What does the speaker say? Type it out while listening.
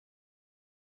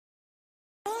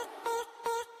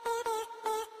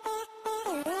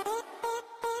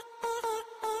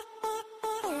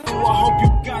I hope you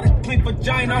got a clean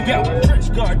vagina. Yeah,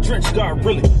 trench guard,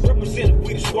 really. Represent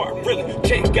we the squad, really.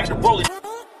 Jay got to roll it.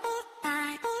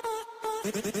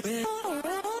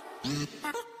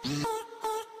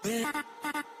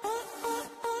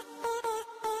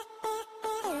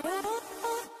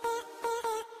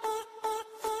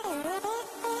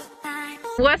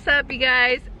 What's up, you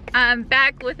guys? I'm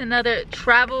back with another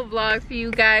travel vlog for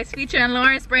you guys featuring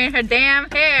Lauren spraying her damn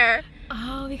hair.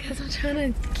 Oh, because I'm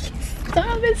trying to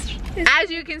stop it.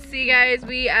 As you can see, guys,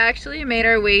 we actually made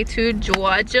our way to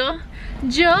Georgia.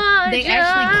 They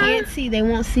actually can't see. They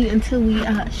won't see until we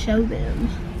show them.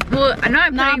 Well, I know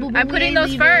I'm putting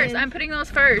those first. I'm putting those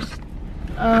first.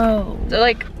 Oh. So,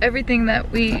 like, everything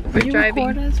that we were driving.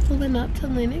 Record us pulling up to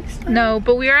Lennox? Though? No,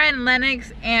 but we are in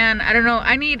Lennox, and I don't know.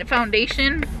 I need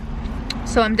foundation,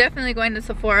 so I'm definitely going to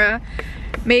Sephora.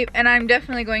 And I'm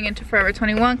definitely going into Forever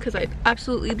 21 because I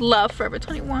absolutely love Forever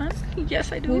 21.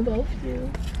 Yes, I do. We both do.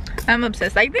 I'm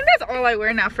obsessed. I think that's all I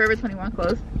wear now, Forever 21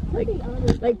 clothes.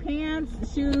 Like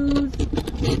pants, shoes,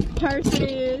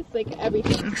 purses, like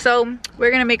everything. So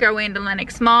we're gonna make our way into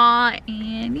Lennox Mall,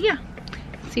 and yeah,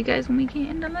 see you guys when we get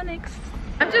into Lennox.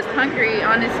 I'm just hungry,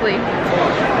 honestly.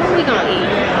 What we gonna eat?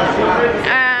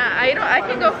 I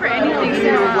can go for anything.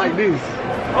 Like this.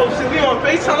 Oh shit, we on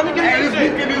FaceTime. Let me get this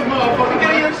shit. Get this motherfucker.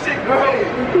 Get your shit, girl.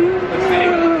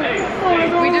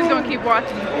 We just gonna keep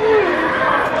watching.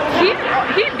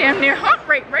 He damn near hump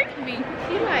raped me.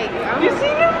 He like, you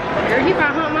see him? Girl, he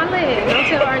about hump my leg. Don't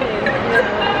tell her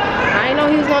that. I didn't know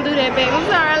he was gonna do that, baby. I'm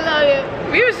sorry, I love you.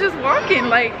 We was just walking,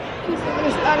 like. He said,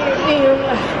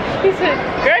 he said,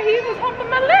 girl, he was humping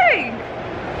my leg.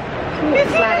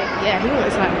 Yeah, he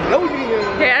was like, no,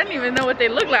 hey, I didn't even know what they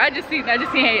looked like. I seen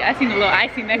a little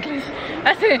icy necklace.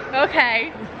 I said,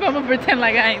 okay, I'm gonna pretend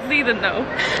like I ain't see them though.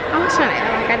 I was trying to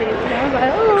act like I didn't. I was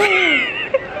like, oh.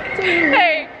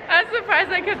 Hey, I'm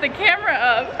surprised I kept the camera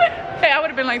up. Hey, I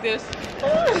would have been like this.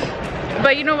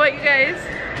 But you know what, you guys?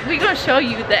 We gonna show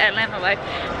you the Atlanta life.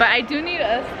 But I do need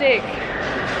a stick.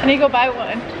 I need to go buy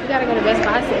one. You gotta go to Best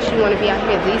Buy since you want to be out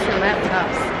here leasing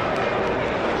laptops.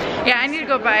 Yeah, I need to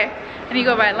go buy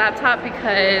a laptop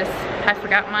because I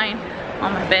forgot mine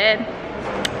on my bed,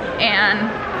 and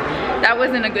that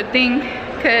wasn't a good thing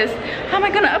because how am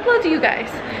I gonna upload to you guys?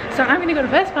 So I'm gonna go to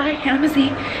Best Buy and I'm gonna see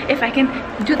if I can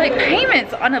do like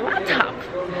payments on a laptop.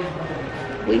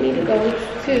 We need to go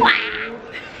to.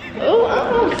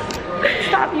 Oh,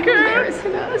 stop you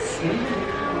embarrassing us.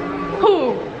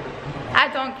 Who? I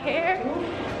don't care.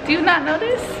 Do you not know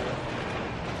this?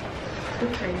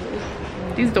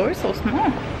 These doors so small.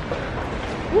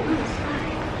 Ooh,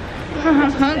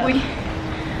 I'm hungry.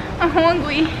 I'm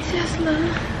hungry. Tesla.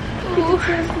 Ooh,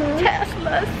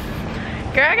 Teslas.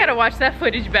 Girl, I gotta watch that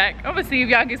footage back. I'm gonna see if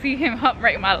y'all can see him hump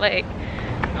rape my leg.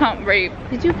 Hump rape.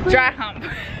 Did you dry hump?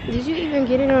 Did you even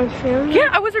get it on film? Yeah,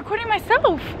 I was recording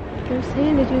myself. I'm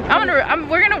saying, did you?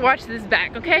 We're gonna watch this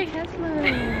back, okay? Tesla.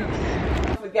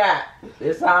 I forgot.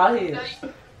 It's all his.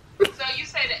 So you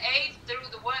say the 8th through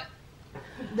the what?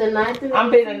 The 9th through the 18th?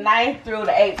 I'm being the 9th through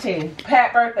the 18th.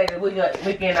 Pat's birthday the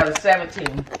weekend of the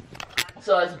 17th.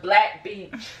 So it's Black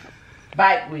Beach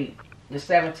Bike Week, the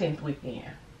 17th weekend.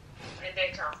 In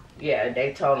Daytona. Yeah, in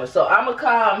Daytona. So I'm gonna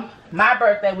come my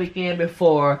birthday weekend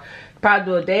before, probably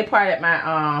do a day party at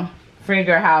my friend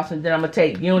girl house, and then I'm gonna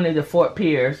take Uni to Fort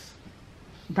Pierce.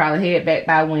 Probably head back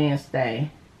by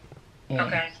Wednesday. And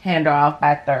hand her off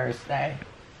by Thursday.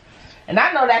 And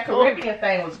I know that Caribbean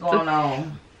thing was going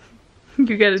on.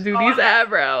 You gotta do these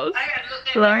eyebrows.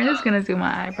 Lauren is gonna do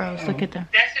my eyebrows. Look at them.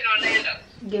 That's in Orlando.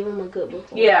 Give him a good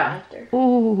before. Yeah. After.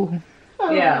 Ooh.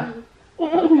 Yeah.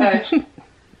 Okay.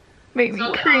 Make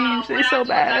me cringe. They're so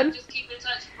bad. Just keep in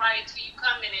touch prior to you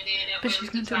coming, and then But she's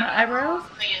gonna do my eyebrows.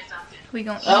 We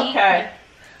gonna eat. Okay.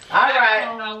 All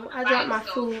right. I dropped my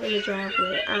food in the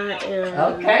driveway. I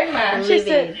am. Okay, man.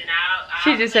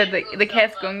 She just said the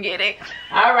cat's gonna get it.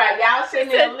 All right, y'all send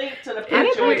me a link to the picture. I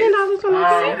didn't think I was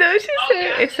gonna No, she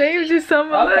said it saves you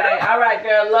some of it. Okay, all right,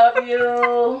 girl. Love you.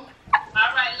 All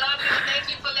right, love you. Thank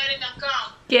you for letting them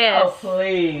come. Yes. Oh,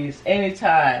 please.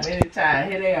 Anytime,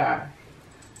 anytime. Here they are.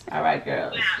 All right,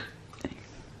 girls.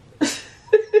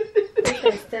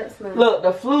 Look,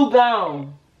 the flu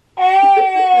gone.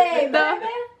 Hey, baby.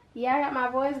 Yeah, I got my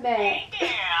voice back.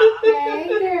 Hey,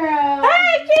 girl.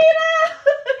 Hey,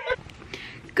 Keita.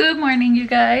 Good morning, you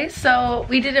guys. So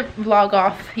we did a vlog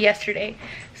off yesterday.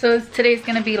 So today's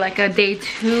gonna be like a day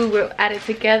 2. We're at it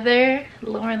together.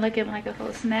 Lauren looking like a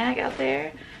whole snag out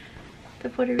there. The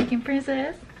Puerto Rican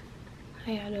princess.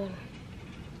 How y'all doing?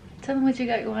 Tell them what you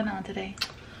got going on today.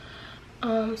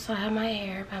 So I have my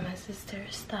hair by my sister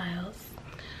Styles.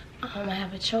 I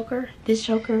have a choker. This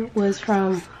choker was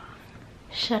from,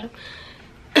 shut up.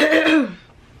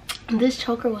 This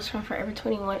choker was from Forever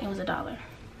 21. It was $1.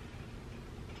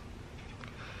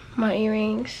 My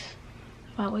earrings,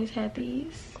 I've always had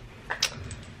these.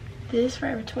 This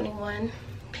Forever 21,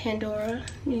 Pandora,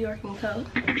 New York & Co.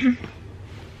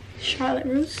 Charlotte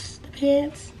Russe, the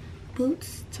pants,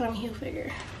 boots, Tommy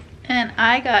Hilfiger. And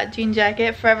I got jean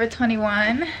jacket, Forever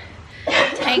 21,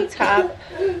 tank top,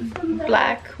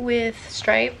 black with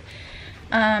stripe,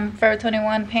 Forever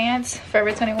 21 pants,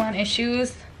 Forever 21 and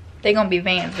shoes. They gonna be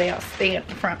Vans, they all stay at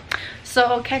the front. So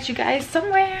I'll catch you guys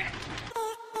somewhere.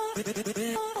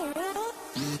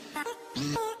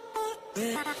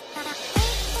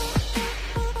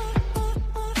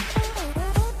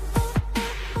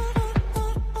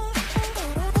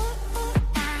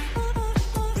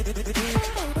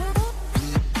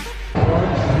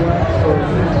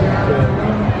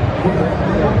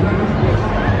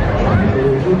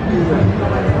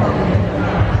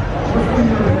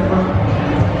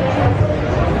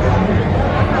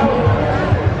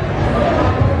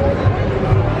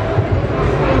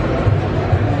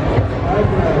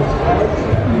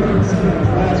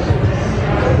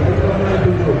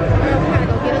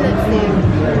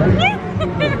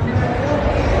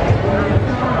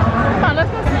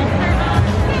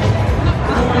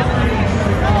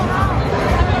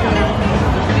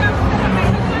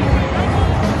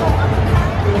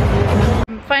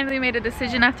 Finally made a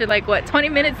decision after like what, 20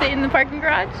 minutes sitting in the parking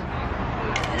garage?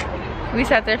 We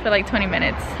sat there for like 20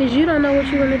 minutes. Cause you don't know what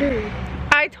you want to do.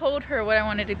 I told her what I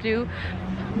wanted to do,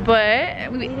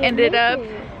 but we ended up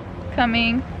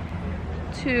coming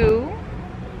to,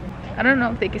 I don't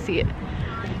know if they can see it,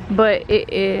 but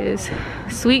it is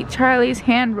Sweet Charlie's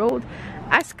hand rolled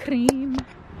ice cream.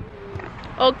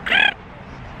 Okay.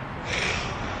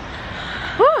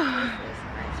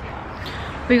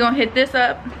 We're gonna hit this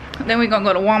up. Then we're gonna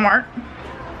go to Walmart.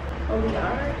 Oh, we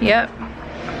are? Yep. So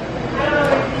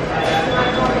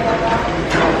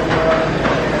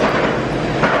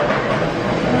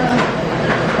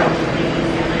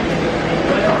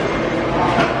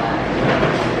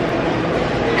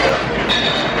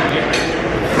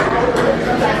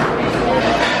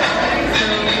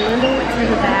Melinda went to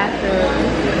the bathroom.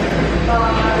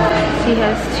 She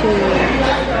has to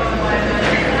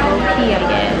go pee, I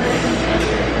guess.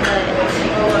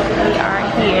 We are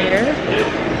here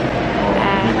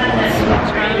at Sweet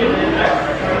Charlie's,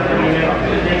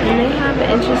 and they have an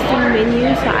interesting menu,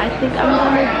 so I think I'm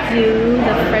gonna do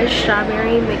the fresh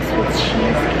strawberry mixed with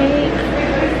cheesecake,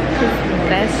 because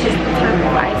that's just the type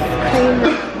of ice cream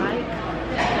that I like.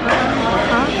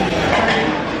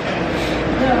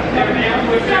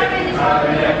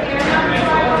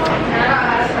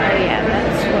 So yeah,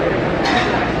 that's what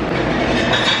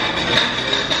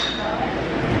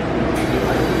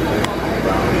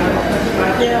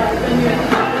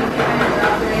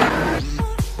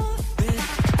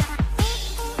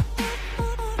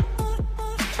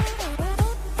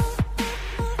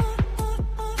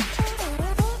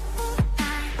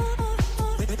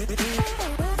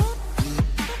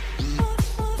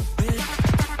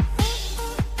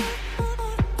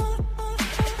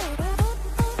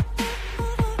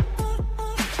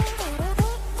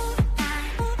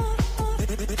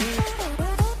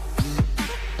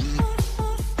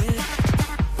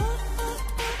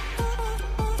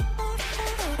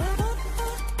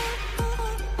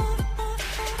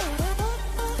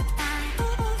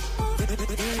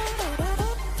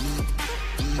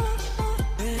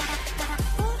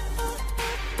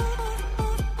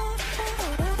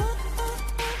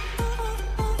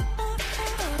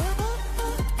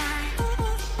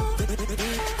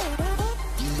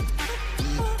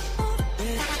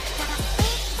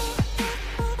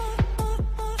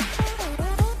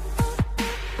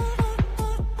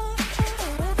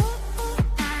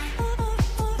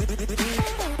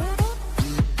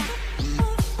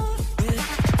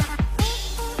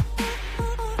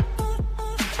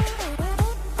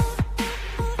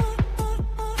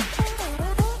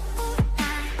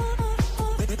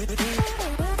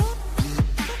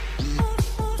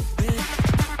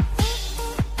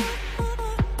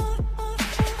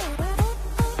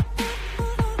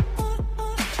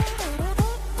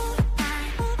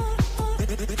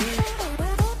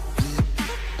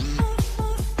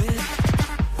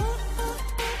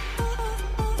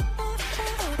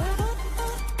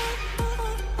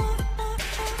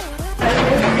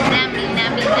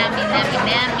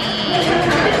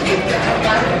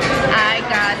I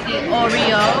got the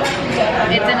Oreo.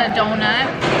 It's in a donut.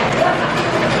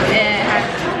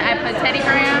 I put Teddy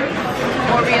Grahams,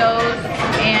 Oreos,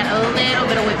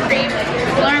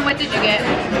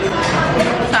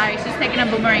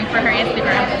 for her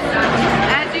Instagram.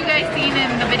 As you guys seen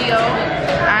in the video,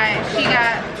 she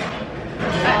got.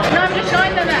 No, I'm just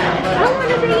showing them that. What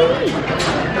wanted to eat?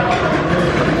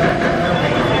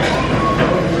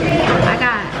 I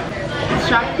got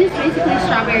this basically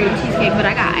strawberry cheesecake, but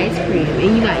I got ice cream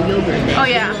and you got yogurt. Oh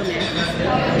yeah.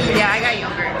 Yeah, I got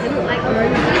yogurt. It look like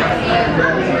orange.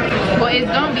 Well, it's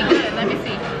gonna be good. Let me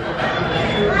see.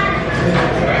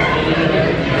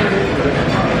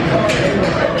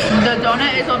 The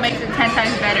donut is what makes it 10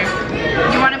 times better.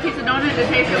 You want a piece of donut to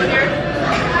taste it with yours?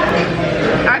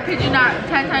 I kid you not,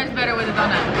 10 times better with a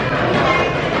donut.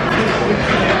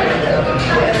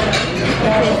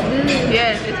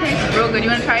 Yes, it tastes real good. You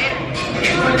want to try it?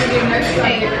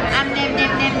 Hey,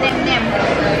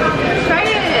 try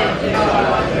it.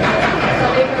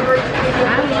 I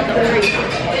want the orange.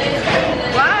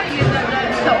 Why? You get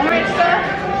the orange stuff?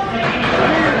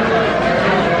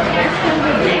 That's kind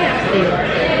of nasty.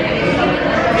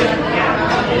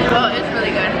 Oh, it's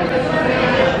really good.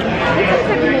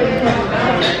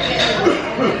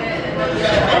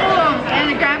 Oh, and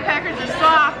the graham crackers are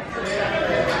soft.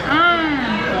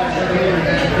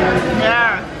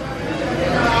 Yeah.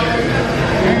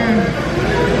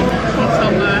 It's so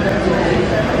good.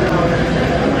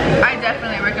 I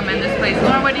definitely recommend this place.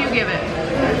 Lauren, what do you give it?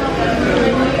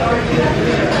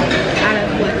 Out of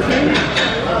what, 10?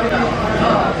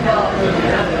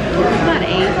 About 8.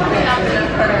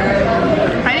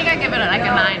 I think I give it like a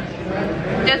 9.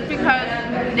 Just because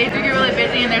they do get really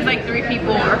busy and there's like 3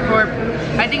 people or 4.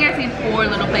 I think I've seen 4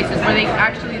 little places where they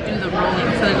actually do the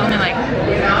rolling. So there's only like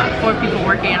 4 people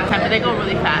working at a time, but they go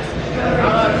really fast.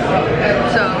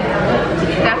 So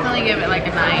definitely give it like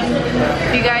a 9.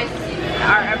 If you guys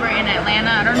are ever in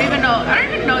Atlanta, I don't even know.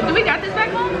 Do we got this back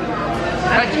home?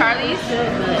 Charlie's?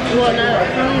 Well,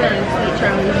 probably not Sweet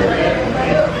Charlie's, but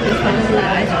it's probably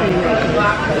ice cream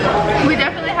roll. We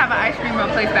definitely have an ice cream roll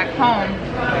place back home.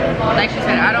 Like she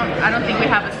said, I don't think we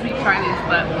have a Sweet Charlie's,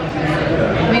 but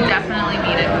we definitely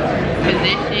need it because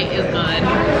this shit is good.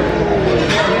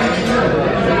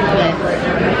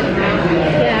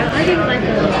 Yeah, I think like a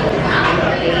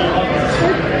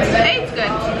 8's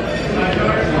good.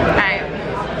 Alright.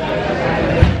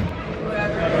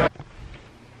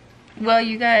 Well,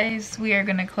 you guys, we are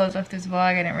gonna close off this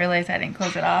vlog. I didn't realize I didn't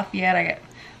close it off yet. I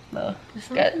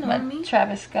got my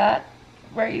Travis Scott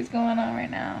braids going on right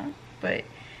now, but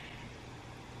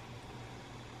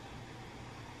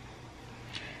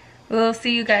we'll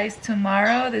see you guys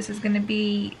tomorrow. This is gonna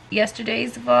be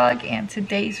yesterday's vlog and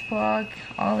today's vlog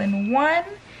all in one.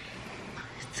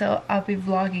 So I'll be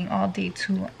vlogging all day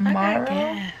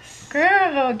tomorrow.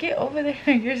 Girl, get over there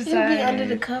on your side. You'll be under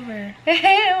the cover.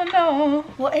 Hell no.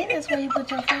 Well, ain't this where you put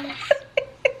your face?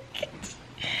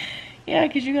 Yeah,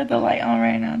 because you got the light on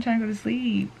right now. I'm trying to go to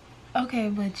sleep. Okay,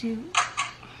 but you...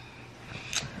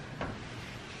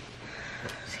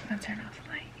 She's gonna turn off the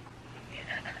light.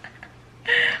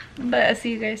 But I'll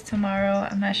see you guys tomorrow.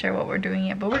 I'm not sure what we're doing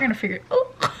yet, but we're gonna figure...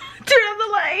 Oh, turn on the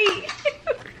light.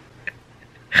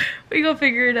 We gonna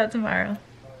figure it out tomorrow.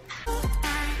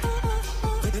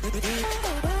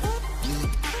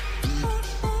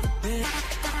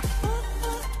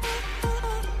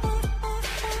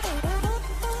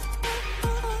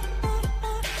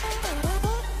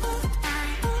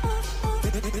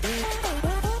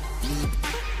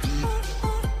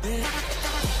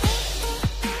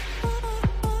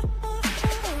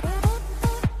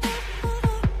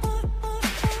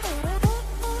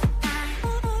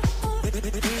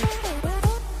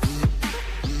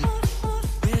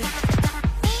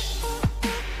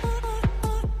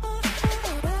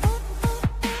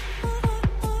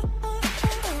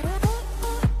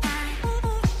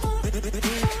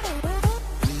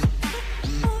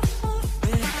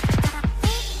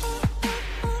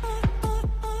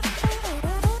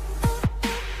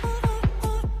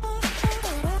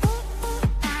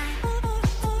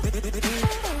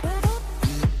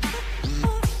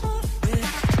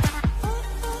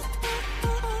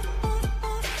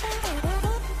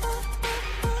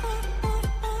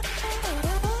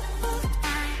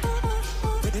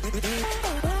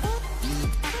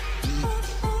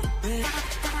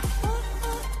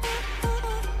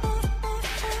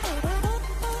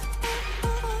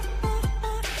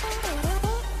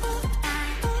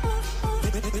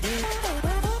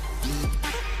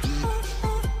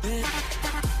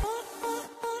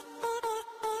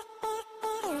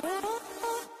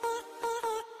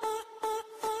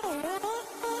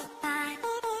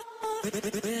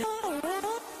 Yeah.